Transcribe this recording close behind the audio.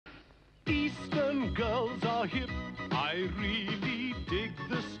Eastern girls are hip. I really dig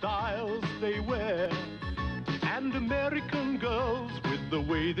the styles they wear. And American girls, with the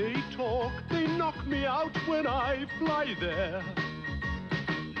way they talk, they knock me out when I fly there.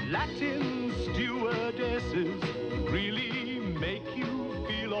 Latin stewardesses really make you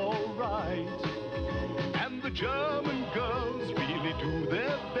feel alright. And the German girls really do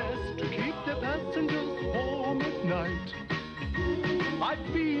their best to keep their passengers home at night.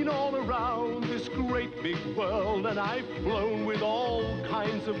 I've been all around this great big world, and I've flown with all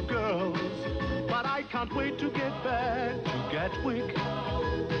kinds of girls. But I can't wait to get back to Gatwick,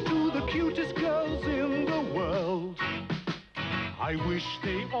 to the cutest girls in the world. I wish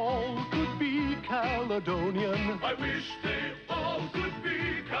they all could be Caledonian. I wish they all could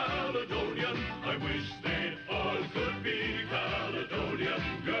be Caledonian. I wish they all could be Caledonian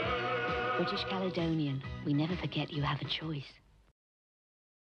girls. British Caledonian, we never forget you have a choice.